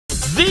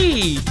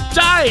the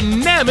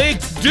Dynamic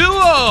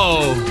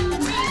Duo.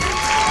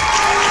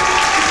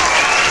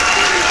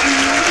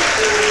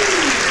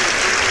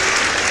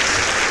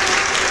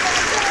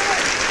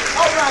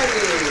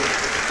 Alrighty.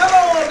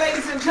 Hello,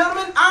 ladies and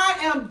gentlemen. I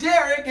am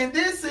Derek, and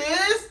this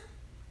is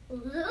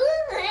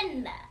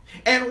Linda.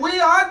 And we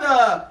are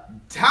the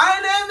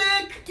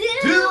Dynamic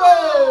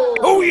Duo.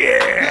 Oh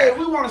yeah! Hey,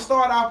 we want to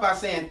start off by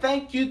saying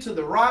thank you to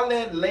the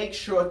Rowlett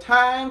Lakeshore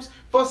Times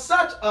for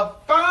such a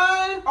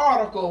fine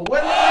article. Look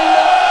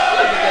at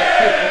that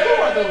picture.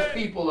 Who are those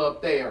people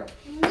up there?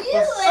 You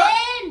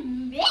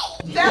and me.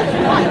 That's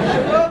right,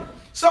 Linda.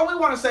 So we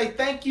want to say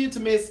thank you to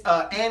Miss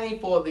Annie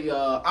for the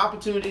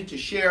opportunity to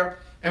share,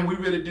 and we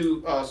really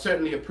do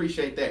certainly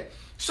appreciate that.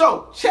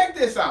 So check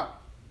this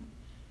out.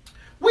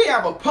 We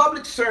have a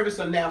public service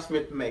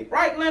announcement to make,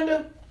 right,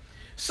 Linda?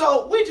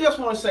 So we just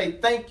want to say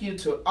thank you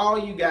to all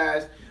you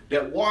guys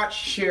that watch,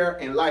 share,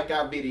 and like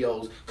our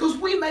videos. Because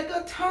we make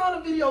a ton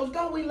of videos,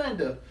 don't we,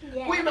 Linda?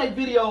 Yeah. We make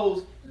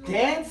videos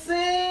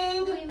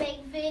dancing. We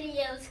make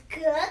videos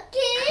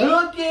cooking.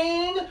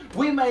 Cooking.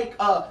 We make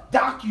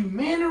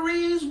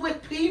documentaries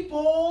with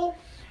people.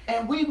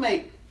 And we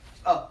make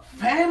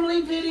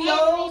family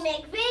videos. And we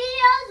make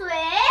videos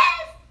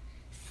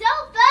with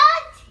sofa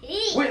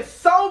tea. With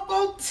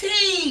sofa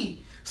tea.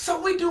 So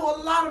we do a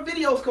lot of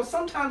videos because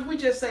sometimes we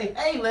just say,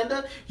 hey,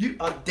 Linda,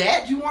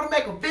 Dad, you want to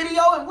make a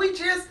video? And we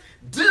just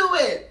do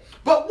it.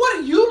 But what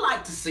do you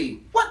like to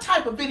see? What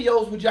type of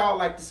videos would y'all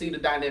like to see the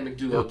Dynamic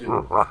Duo do?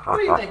 What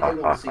do you think they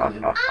want to see,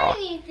 Linda? I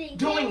think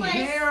Doing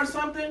hair or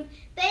something?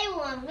 They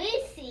want me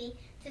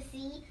to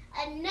see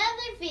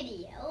another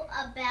video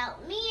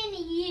about me and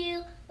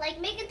you, like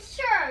making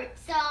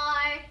shirts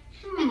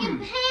or making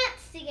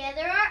pants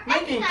together or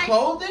Making exercising.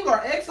 clothing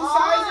or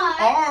exercising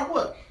or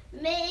what?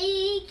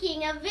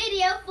 Making a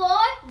video for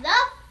the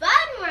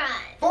fun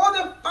run. For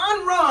the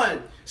fun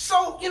run.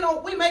 So,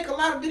 we make a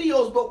lot of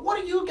videos, but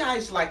what do you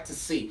guys like to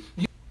see?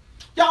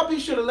 Y'all be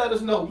sure to let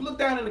us know. Look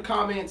down in the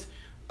comments.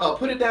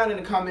 Put it down in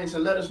the comments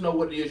and let us know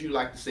what it is you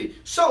like to see.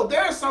 So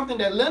there is something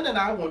that Linda and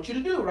I want you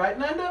to do, right,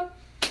 Linda?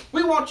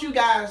 We want you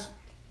guys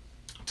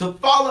to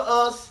follow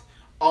us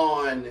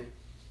on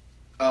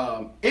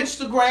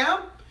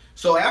Instagram.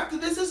 So after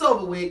this is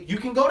over with, you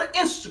can go to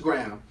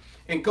Instagram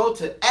and go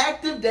to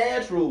Active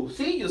Dad's Rules.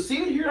 See, you'll see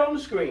it here on the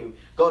screen.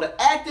 Go to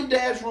Active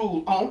Dad's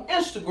Rules on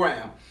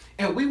Instagram.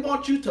 And we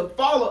want you to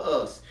follow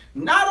us.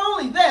 Not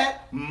only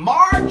that,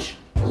 march,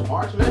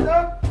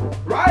 Linda,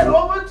 right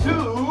over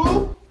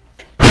to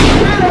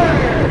Twitter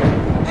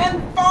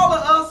and follow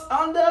us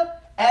under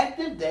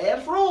Active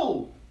Dad's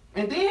Rules.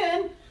 And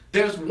then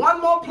there's one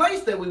more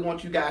place that we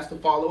want you guys to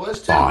follow us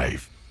to.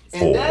 5,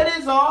 4, and that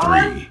is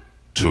on 3,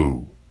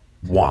 2,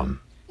 1.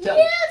 YouTube!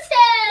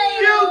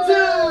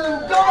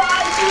 YouTube! Go on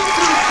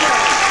YouTube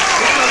channel!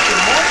 Because the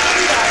more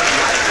you guys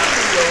like our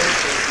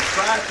videos and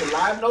subscribe to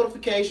live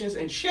notifications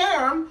and share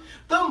them,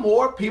 the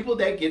more people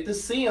that get to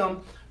see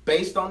them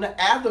based on the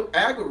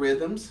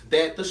algorithms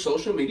that the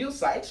social media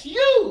sites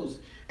use.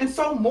 And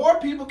so more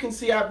people can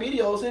see our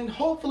videos and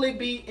hopefully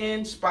be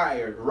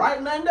inspired.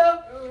 Right,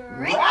 Linda?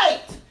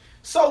 Right!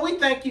 So we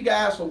thank you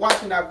guys for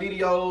watching our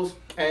videos,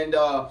 and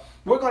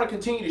we're going to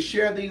continue to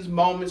share these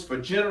moments for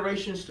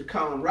generations to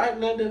come. Right,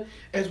 Linda?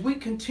 As we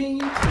continue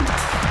to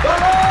go!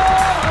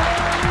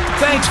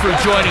 Thanks for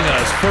joining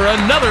us for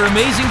another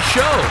amazing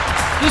show.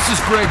 This is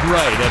Greg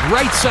Wright at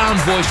Wright Sound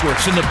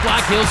VoiceWorks in the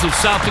Black Hills of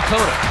South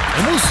Dakota.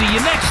 And we'll see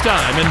you next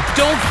time. And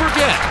don't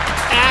forget,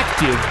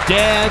 Active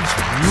Dads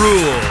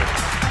Rule.